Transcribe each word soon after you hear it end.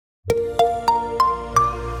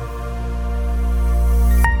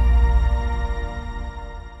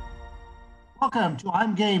Welcome to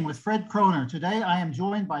I'm Game with Fred Kroner. Today I am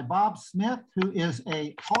joined by Bob Smith, who is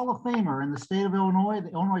a Hall of Famer in the state of Illinois, the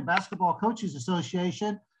Illinois Basketball Coaches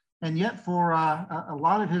Association. And yet for a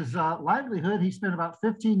lot of his livelihood, he spent about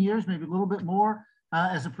 15 years, maybe a little bit more,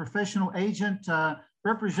 as a professional agent,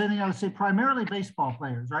 representing, I would say, primarily baseball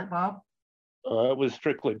players, right, Bob? It was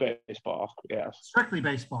strictly baseball, yes. Strictly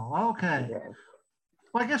baseball, okay. Yeah.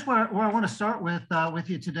 Well, I guess where I want to start with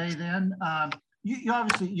you today then, you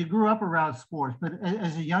obviously, you grew up around sports, but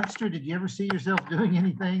as a youngster, did you ever see yourself doing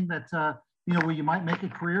anything that, where you might make a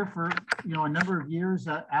career for, a number of years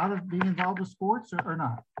out of being involved with sports or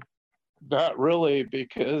not? Not really,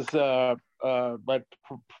 because my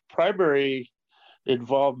primary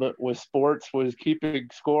involvement with sports was keeping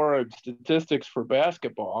score and statistics for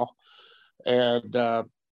basketball. And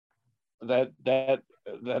that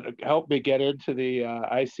helped me get into the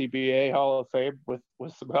ICBA Hall of Fame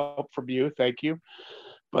with some help from you. Thank you.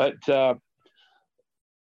 But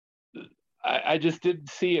I just didn't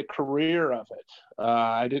see a career of it.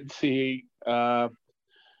 I didn't see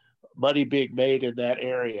money being made in that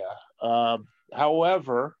area.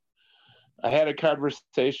 However, I had a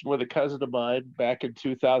conversation with a cousin of mine back in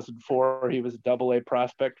 2004. He was a AA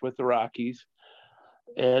prospect with the Rockies.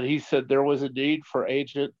 And he said there was a need for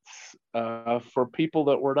agents for people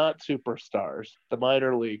that were not superstars, the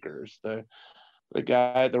minor leaguers, the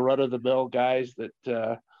run-of-the-mill guys that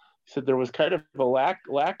said there was kind of a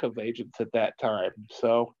lack of agents at that time.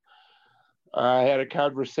 So I had a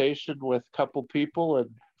conversation with a couple people and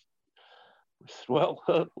said, well,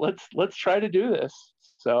 let's try to do this.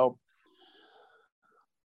 So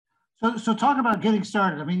talk about getting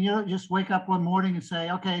started. I mean, you don't just wake up one morning and say,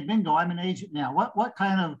 okay, bingo, I'm an agent now. What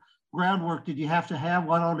kind of groundwork did you have to have?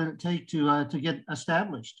 What all did it take to get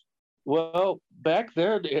established? Well, back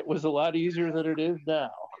then it was a lot easier than it is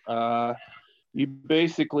now. You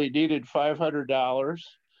basically needed $500.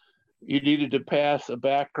 You needed to pass a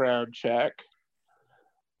background check.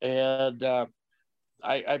 And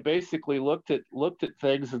I basically looked at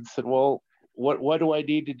things and said, well, what do I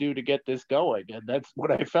need to do to get this going? And that's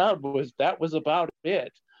what I found that was about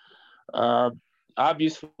it.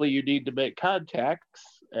 Obviously, you need to make contacts,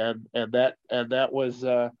 and that was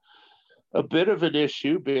a bit of an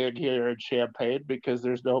issue being here in Champaign because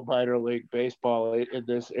there's no minor league baseball in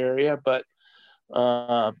this area, but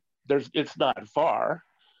it's not far.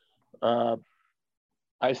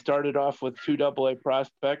 I started off with 2 AA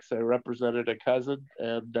prospects. I represented a cousin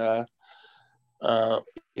and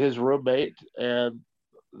his roommate, and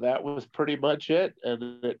that was pretty much it.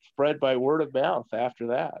 And it spread by word of mouth after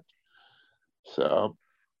that. So.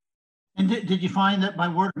 And did you find that by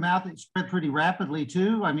word of mouth it spread pretty rapidly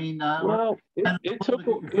too? I mean, well, it took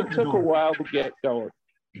a while to get going.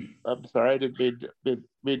 I'm sorry, I didn't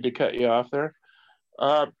mean to cut you off there.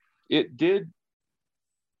 It didn't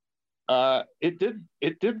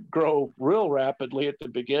grow real rapidly at the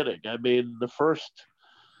beginning. I mean, the first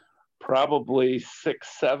probably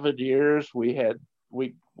 6-7 years we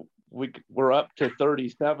were up to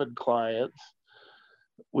 37 clients.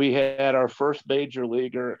 We had our first major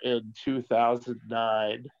leaguer in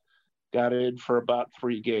 2009, got in for about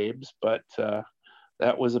 3 games, but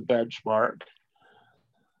that was a benchmark.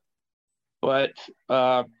 But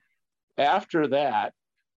after that,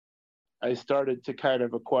 I started to kind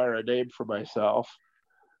of acquire a name for myself,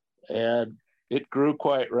 and it grew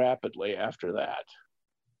quite rapidly after that.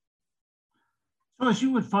 So as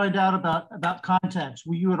you would find out about contacts,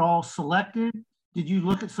 were you at all selected? Did you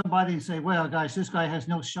look at somebody and say, well, guys, this guy has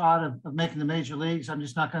no shot of making the major leagues. I'm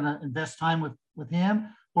just not going to invest time with him?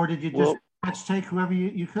 Or did you just take whoever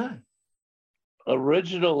you could?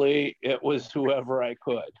 Originally, it was whoever I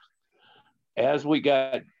could. As we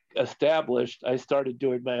got established, I started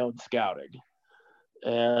doing my own scouting.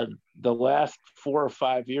 And the last 4 or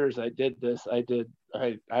 5 years I did this,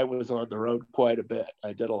 I was on the road quite a bit.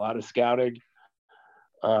 I did a lot of scouting.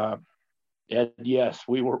 And yes,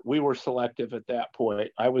 we were selective at that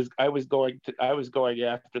point. I was going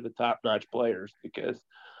after the top-notch players because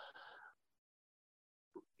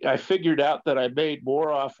I figured out that I made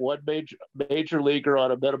more off one major leaguer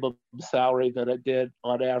on a minimum salary than I did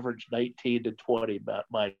on average 19 to 20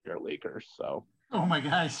 minor leaguers. So. Oh my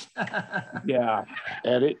gosh. Yeah,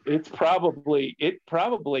 and it probably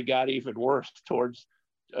got even worse towards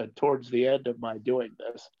the end of my doing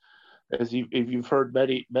this. As you've heard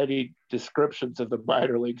many descriptions of the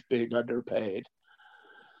minor leagues being underpaid.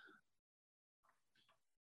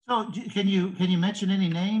 So can you mention any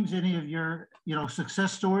names, any of your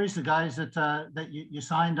success stories, the guys that you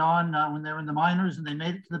signed on when they were in the minors and they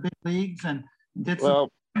made it to the big leagues and did some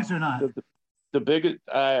things or not? The biggest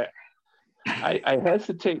I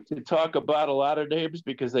hesitate to talk about a lot of names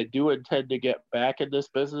because I do intend to get back in this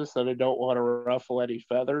business and I don't want to ruffle any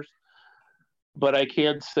feathers. But I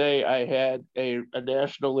can say I had a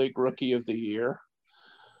National League Rookie of the Year.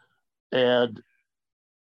 And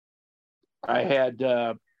I had,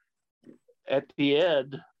 at the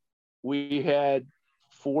end, we had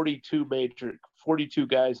 42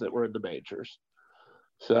 guys that were in the majors.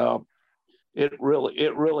 So it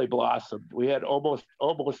really blossomed. We had almost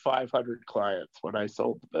 500 clients when I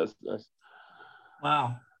sold the business.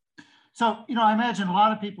 Wow. So, I imagine a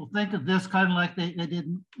lot of people think of this kind of like they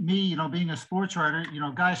did me, being a sports writer,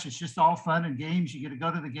 gosh, it's just all fun and games. You get to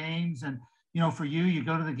go to the games and, for you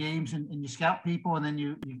go to the games and you scout people and then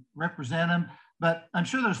you represent them. But I'm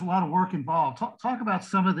sure there's a lot of work involved. Talk about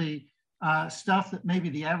some of the stuff that maybe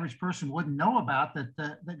the average person wouldn't know about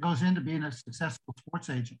that goes into being a successful sports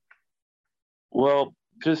agent. Well,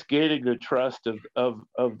 just gaining the trust of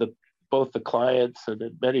both the clients and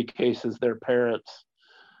in many cases their parents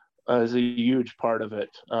is a huge part of it.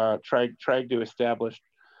 Trying to establish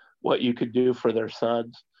what you could do for their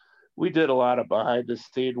sons. We did a lot of behind the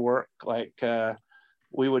scene work, like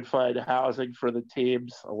we would find housing for the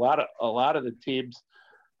teams. A lot of the teams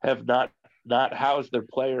have not housed their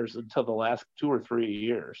players until the last 2 or 3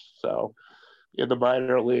 years. So in the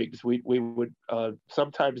minor leagues, we would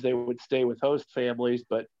sometimes they would stay with host families,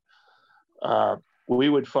 but we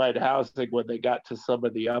would find housing when they got to some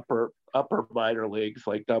of the upper minor leagues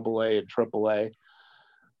like AA and AAA.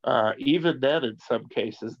 Even then, in some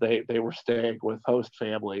cases, they were staying with host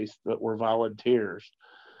families that were volunteers.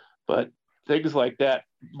 But things like that,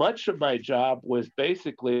 much of my job was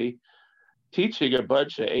basically teaching a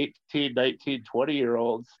bunch of 18, 19,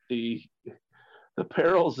 20-year-olds the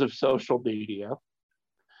perils of social media,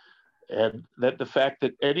 and that the fact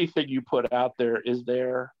that anything you put out there is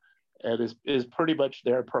there and is pretty much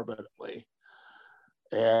there permanently.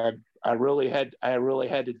 And I really had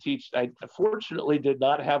to teach. I fortunately did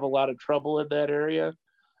not have a lot of trouble in that area,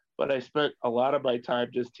 but I spent a lot of my time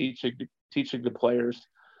just teaching the players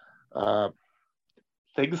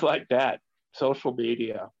things like that, social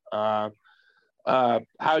media,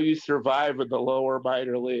 how you survive in the lower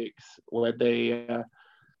minor leagues when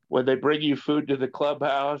they bring you food to the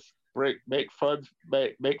clubhouse, make friends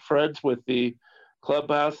with the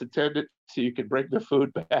clubhouse attendant so you can bring the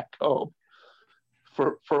food back home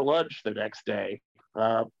for lunch the next day.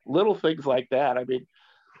 Little things like that. I mean,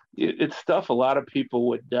 it's stuff a lot of people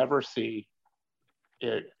would never see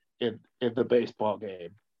in the baseball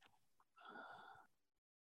game.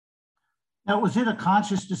 Now, was it a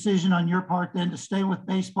conscious decision on your part then to stay with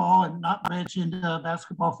baseball and not branch into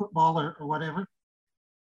basketball, football, or whatever?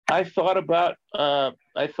 I thought about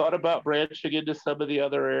branching into some of the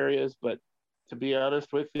other areas, but to be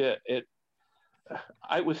honest with you,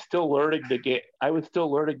 I was still learning the game. I was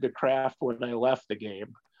still learning the craft when I left the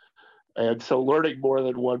game, and so learning more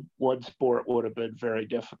than one sport would have been very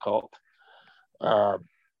difficult. I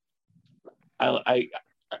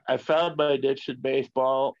found my niche in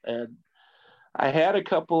baseball, and I had a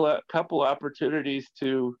couple opportunities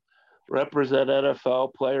to represent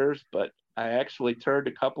NFL players, but I actually turned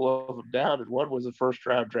a couple of them down, and one was a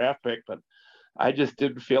first-round draft pick. But I just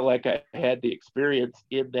didn't feel like I had the experience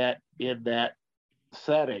in that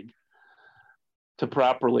setting to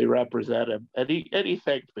properly represent him, and he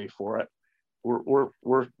thanked me for it.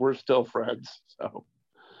 We're still friends. So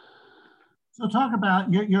talk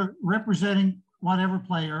about you're representing whatever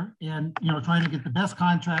player and trying to get the best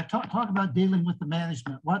contract. Talk about dealing with the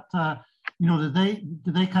management. What do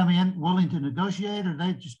they come in willing to negotiate, or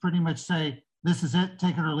they just pretty much say this is it,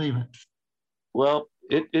 take it or leave it? Well,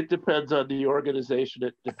 it depends on the organization.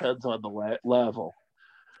 It depends on the level.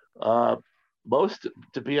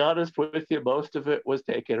 To be honest with you, most of it was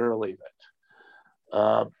take it or leave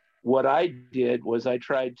it. What I did was I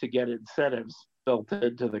tried to get incentives built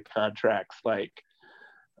into the contracts, like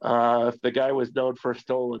if the guy was known for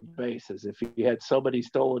stolen bases, if he had so many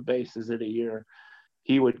stolen bases in a year,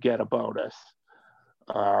 he would get a bonus.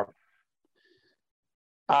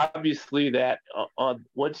 Obviously, that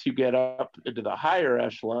once you get up into the higher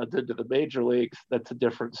echelons, into the major leagues, that's a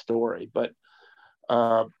different story. But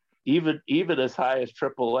even as high as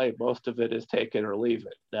AAA, most of it is take it or leave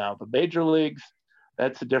it. Now, the major leagues,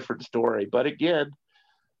 that's a different story. But again,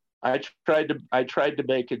 I tried to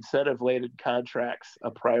make incentive-laden contracts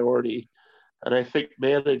a priority, and I think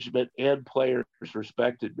management and players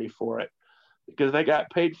respected me for it because they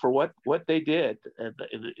got paid for what they did, and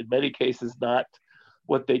in many cases not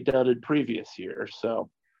what they'd done in previous years.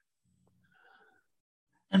 So.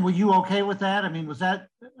 And were you okay with that? I mean, was that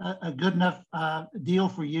a good enough deal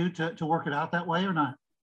for you to work it out that way or not?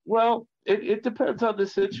 Well, it depends on the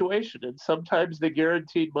situation, and sometimes the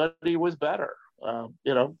guaranteed money was better.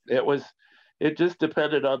 It just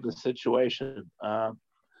depended on the situation. I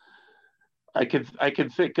can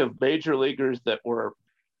think of major leaguers that were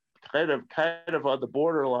kind of on the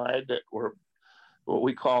borderline, that were what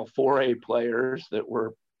we call 4A players, that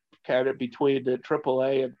were kind of between the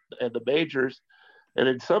AAA and the majors, and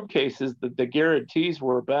in some cases the guarantees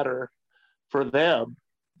were better for them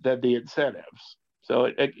than the incentives.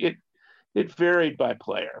 So it varied by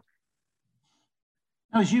player.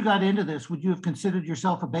 Now, as you got into this, would you have considered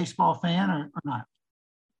yourself a baseball fan or not?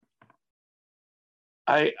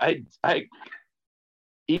 I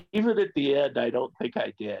even at the end, I don't think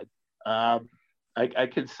I did. I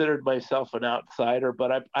considered myself an outsider,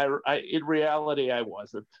 but I in reality I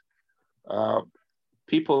wasn't.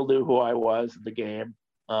 People knew who I was in the game.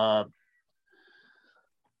 I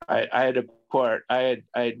had acquired, I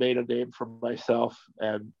had made a name for myself,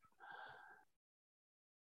 and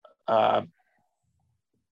I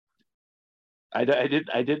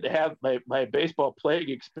didn't have my baseball playing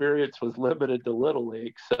experience was limited to Little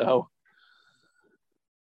League, so.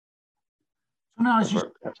 So now, as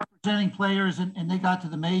you're representing players and they got to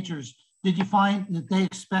the majors, did you find that they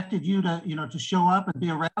expected you to show up and be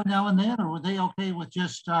around now and then, or were they okay with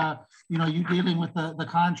just you dealing with the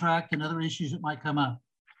contract and other issues that might come up?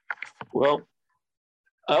 Well,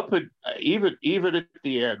 even at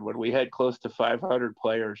the end, when we had close to 500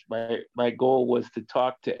 players, my goal was to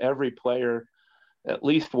talk to every player at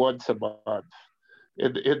least once a month.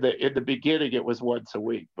 In the beginning, it was once a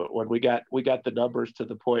week, but when we got the numbers to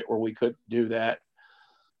the point where we couldn't do that,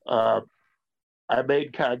 I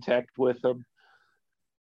made contact with them.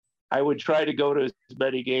 I would try to go to as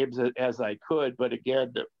many games as I could, but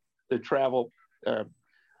again, the travel.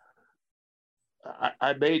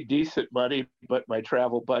 I made decent money, but my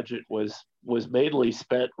travel budget was mainly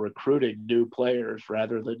spent recruiting new players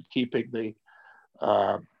rather than keeping the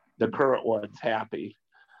current ones happy.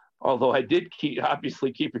 Although I did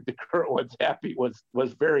obviously keeping the current ones happy was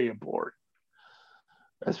very important.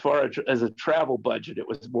 As far as a travel budget, it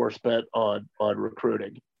was more spent on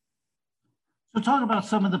recruiting. So talk about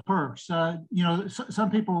some of the perks.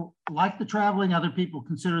 Some people like the traveling, other people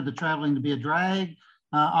consider the traveling to be a drag.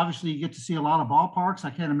 Obviously, you get to see a lot of ballparks.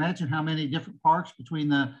 I can't imagine how many different parks between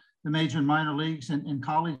the major and minor leagues and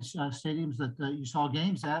college stadiums that you saw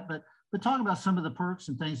games at. But talk about some of the perks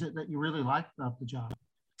and things that you really liked about the job.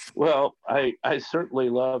 Well, I certainly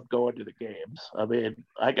loved going to the games. I mean,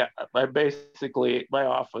 basically my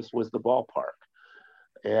office was the ballpark,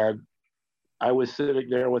 and I was sitting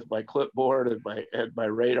there with my clipboard and my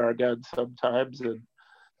radar gun sometimes, and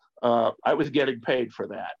I was getting paid for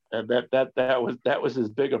that, and that was as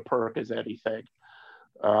big a perk as anything.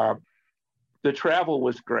 The travel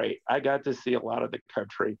was great. I got to see a lot of the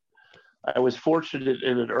country. I was fortunate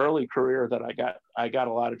in an early career that I got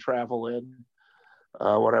a lot of travel in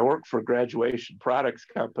when I worked for Graduation Products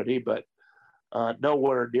Company, but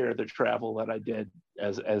nowhere near the travel that I did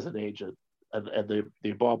as an agent and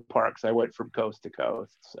the ballparks. I went from coast to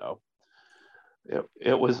coast, so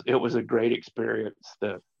it was a great experience.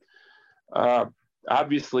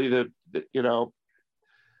 Obviously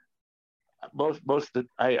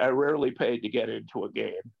I rarely paid to get into a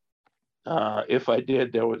game. If I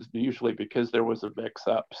did, there was usually because there was a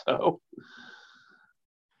mix-up. So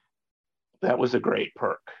that was a great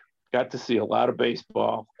perk. Got to see a lot of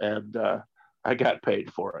baseball, and I got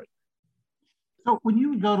paid for it. So when you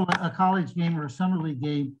would go to a college game or a summer league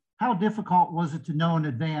game, how difficult was it to know in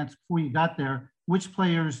advance before you got there which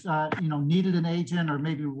players needed an agent or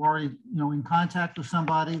maybe were already in contact with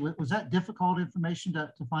somebody? Was that difficult information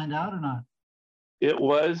to find out or not? It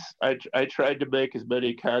was. I tried to make as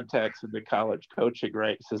many contacts in the college coaching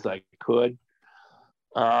ranks as I could.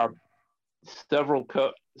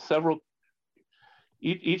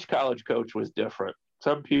 Each college coach was different.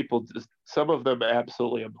 Some of them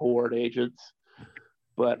absolutely abhorred agents,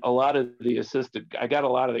 but a lot of the I got a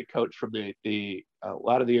lot of the coach from a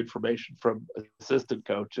lot of the information from assistant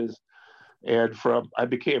coaches, and I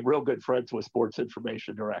became real good friends with sports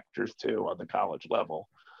information directors too on the college level.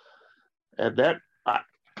 And that,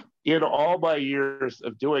 in all my years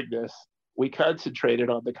of doing this, we concentrated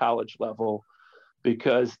on the college level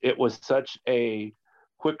because it was such a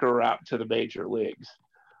quicker route to the major leagues.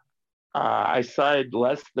 I signed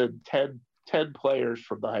less than 10 players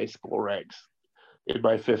from the high school ranks in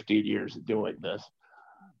my 15 years of doing this.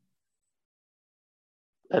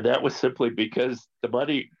 And that was simply because the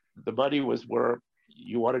money was where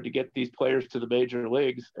you wanted to get these players to the major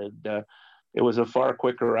leagues. And it was a far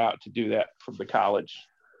quicker route to do that from the college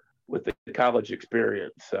with the college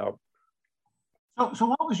experience. So So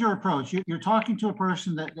what was your approach? You're talking to a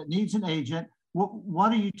person that needs an agent.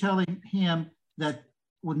 What are you telling him that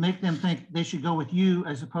would make them think they should go with you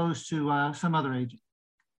as opposed to some other agent?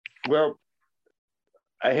 Well,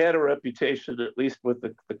 I had a reputation, at least with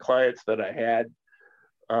the clients that I had,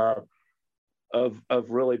 of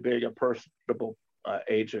really being a personable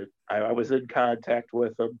agent. I was in contact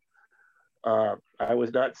with them. I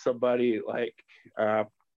was not somebody like, I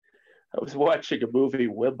was watching a movie,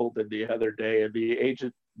 Wimbledon, the other day, and the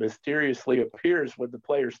agent mysteriously appears when the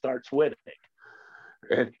player starts winning.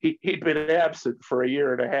 And he'd been absent for a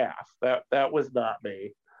year and a half. That was not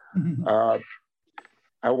me.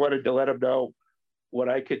 I wanted to let him know what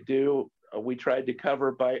I could do. We tried to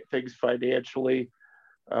cover things financially.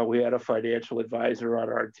 We had a financial advisor on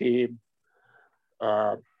our team.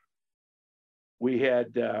 We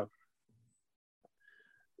had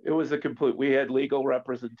it was a complete. We had legal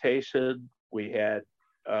representation. We had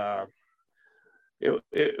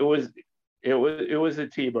it was a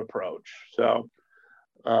team approach. So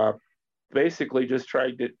basically, just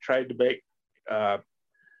tried to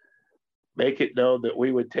make it known that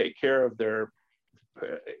we would take care of their.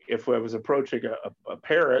 If I was approaching a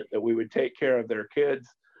parent, that we would take care of their kids.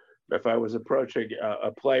 If I was approaching a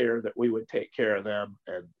player, that we would take care of them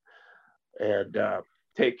and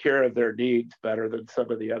take care of their needs better than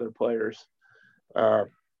some of the other players. Now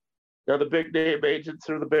the big name agents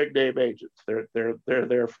are the big name agents. They're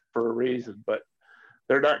there for a reason, but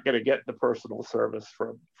they're not going to get the personal service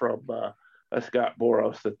from a Scott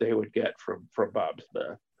Boras that they would get from Bob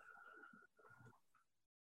Smith.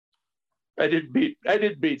 I didn't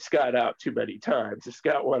beat Scott out too many times. If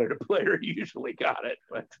Scott wanted a player, he usually got it.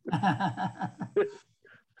 But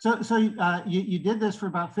So you did this for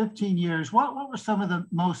about 15 years. What were some of the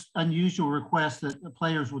most unusual requests that the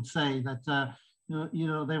players would say that,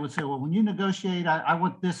 they would say, well, when you negotiate, I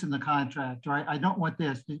want this in the contract, or I don't want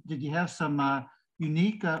this. Did you have some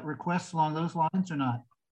unique requests along those lines or not?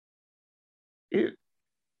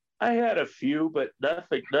 I had a few, but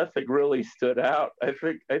nothing really stood out. I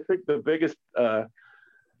think the biggest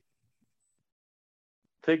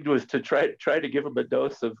thing was to try to give them a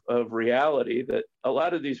dose of reality that a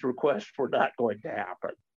lot of these requests were not going to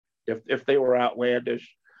happen if they were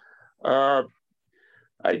outlandish. I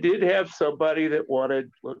did have somebody that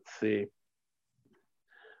wanted, let's see,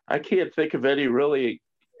 I can't think of any really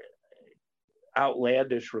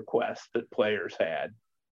outlandish requests that players had.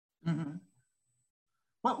 Mm-hmm.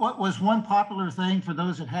 What was one popular thing for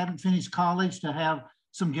those that hadn't finished college to have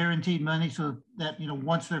some guaranteed money so that,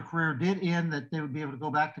 once their career did end, that they would be able to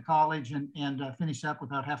go back to college and finish up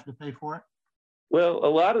without having to pay for it? Well, a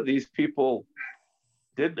lot of these people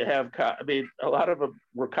didn't have, a lot of them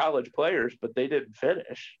were college players, but they didn't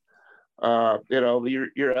finish.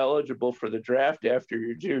 You're eligible for the draft after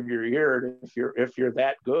your junior year. And if you're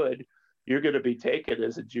that good, you're going to be taken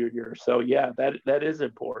as a junior. So yeah, that is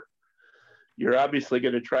important. You're obviously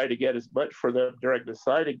going to try to get as much for them during the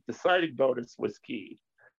signing. The signing bonus was key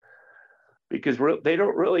because they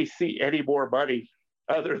don't really see any more money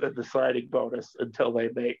other than the signing bonus until they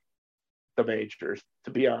make the majors,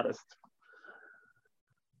 to be honest.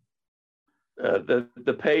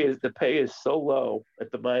 The pay is so low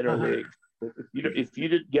at the minor leagues. If you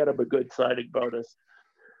didn't get them a good signing bonus,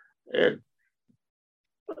 and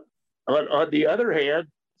on the other hand,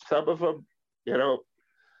 some of them,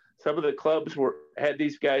 some of the clubs had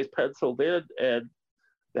these guys penciled in, and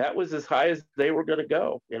that was as high as they were going to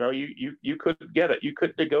go. You couldn't get it. You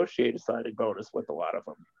couldn't negotiate a signing bonus with a lot of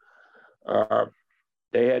them.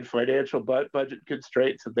 They had financial budget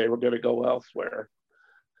constraints, and they were going to go elsewhere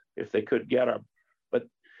if they could get them. But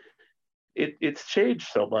it's changed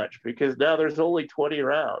so much because now there's only 20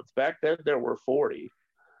 rounds. Back then there were 40,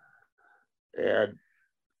 and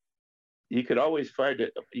you could always find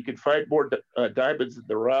it. You could find more diamonds in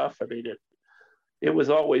the rough. I mean, it was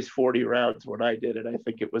always 40 rounds when I did it. I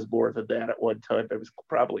think it was more than that at one time. It was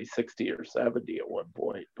probably 60 or 70 at one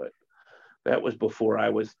point, but that was before I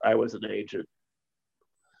was an agent.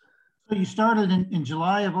 So you started in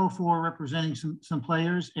July of 2004 representing some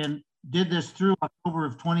players and did this through October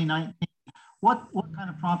of 2019. What kind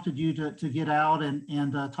of prompted you to get out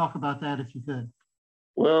and talk about that if you could?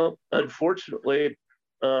 Well, unfortunately,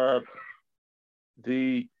 I'm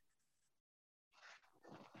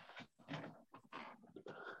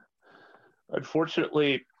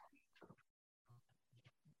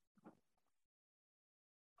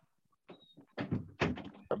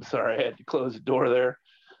sorry, I had to close the door there.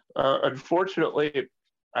 Unfortunately,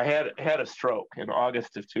 I had a stroke in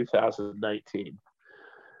August of 2019.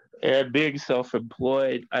 And being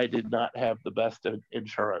self-employed, I did not have the best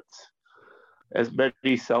insurance. as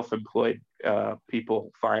many self-employed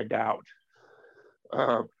people find out.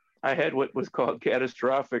 I had what was called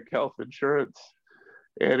catastrophic health insurance,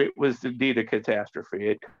 and it was indeed a catastrophe.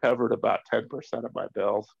 It covered about 10% of my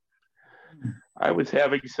bills. I was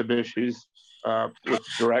having some issues with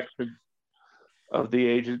direction of the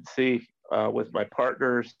agency, with my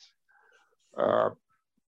partners.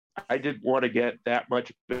 I didn't want to get that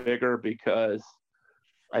much bigger because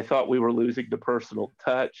I thought we were losing the personal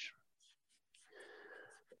touch.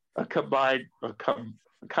 A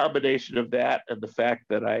combination of that and the fact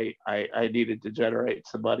that I needed to generate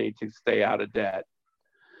some money to stay out of debt,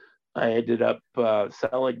 I ended up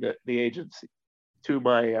selling the agency to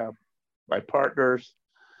my partners.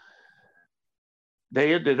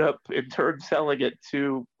 They ended up in turn selling it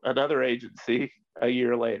to another agency a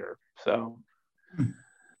year later. So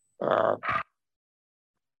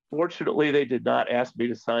fortunately, they did not ask me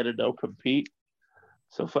to sign a no compete.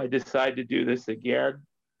 So if I decide to do this again,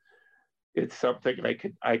 it's something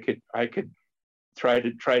I could try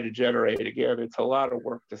to generate again. It's a lot of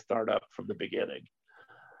work to start up from the beginning,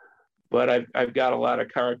 but I've got a lot of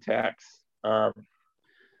contacts.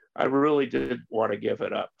 I really didn't want to give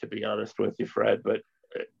it up, to be honest with you, Fred, but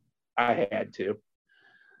I had to.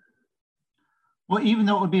 Well, even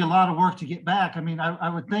though it would be a lot of work to get back, I mean, I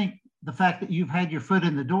would think the fact that you've had your foot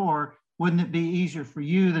in the door, wouldn't it be easier for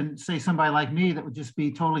you than, say, somebody like me that would just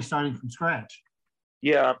be totally starting from scratch?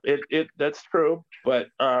 Yeah, that's true. But,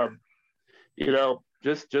 you know,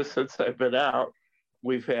 just since I've been out,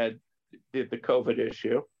 we've had the COVID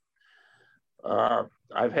issue.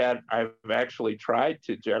 I've actually tried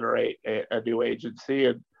to generate a new agency,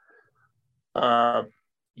 and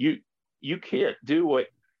you can't do what,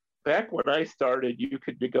 back when I started, you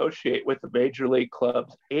could negotiate with the major league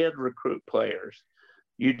clubs and recruit players.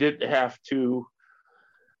 You didn't have to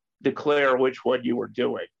declare which one you were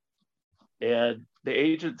doing. And the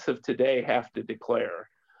agents of today have to declare.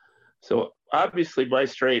 So obviously my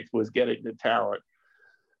strength was getting the talent.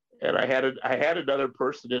 And I had another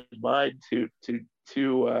person in mind to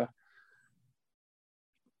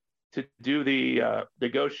do the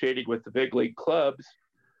negotiating with the big league clubs,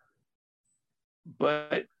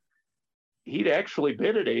 but he'd actually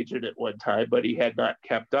been an agent at one time, but he had not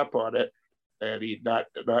kept up on it, and he'd not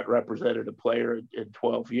represented a player in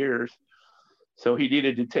 12 years. So he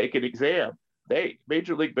needed to take an exam.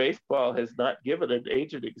 Major League Baseball has not given an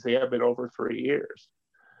agent exam in over 3 years.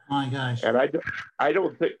 My gosh. And I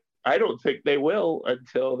don't think they will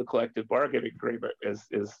until the collective bargaining agreement is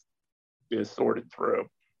sorted through.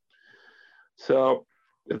 So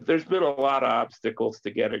there's been a lot of obstacles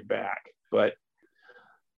to getting back, but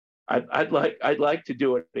I'd like to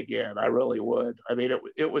do it again. I really would. I mean,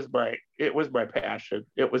 it was my passion.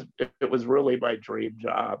 It was really my dream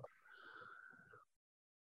job.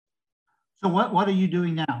 So what are you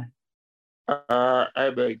doing now?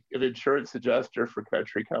 I'm an insurance adjuster for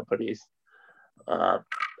country companies.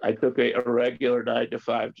 I took a regular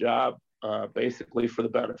 9-to-5 job, basically for the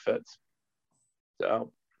benefits.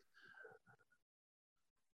 So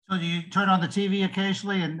do you turn on the TV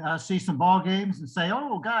occasionally and see some ball games and say,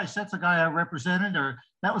 "Oh gosh, that's a guy I represented," or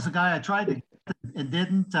 "That was a guy I tried to get and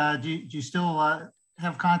didn't"? Do you still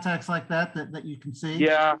have contacts like that you can see?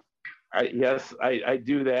 Yeah, yes, I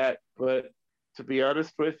do that. But to be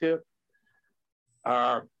honest with you,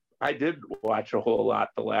 I didn't watch a whole lot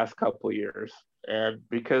the last couple of years, and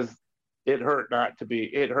because it hurt not to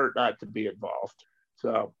be involved.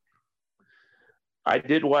 So I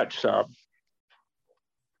did watch some.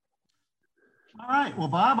 All right. Well,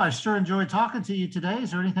 Bob, I sure enjoyed talking to you today.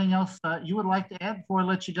 Is there anything else you would like to add before I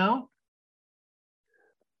let you go?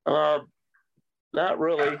 Not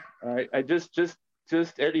really. I just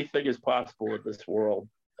anything is possible in this world.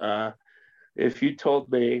 If you told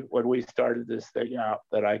me when we started this thing out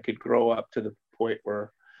that I could grow up to the point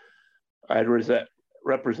where I'd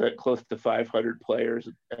represent close to 500 players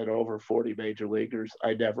and over 40 major leaguers,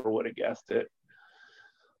 I never would have guessed it.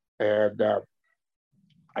 And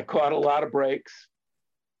I caught a lot of breaks.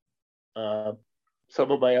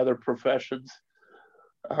 Some of my other professions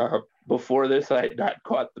before this, I had not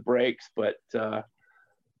caught the breaks, but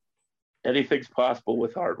anything's possible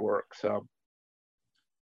with hard work. So,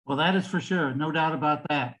 well, that is for sure. No doubt about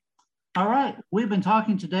that. All right. We've been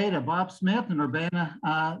talking today to Bob Smith, an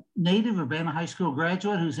Urbana native, Urbana High School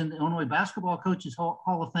graduate who's in the Illinois Basketball Coaches Hall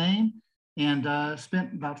of Fame and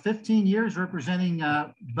spent about 15 years representing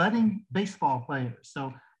budding baseball players.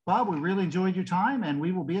 So, Bob, we really enjoyed your time and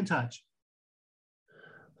we will be in touch.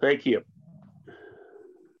 Thank you.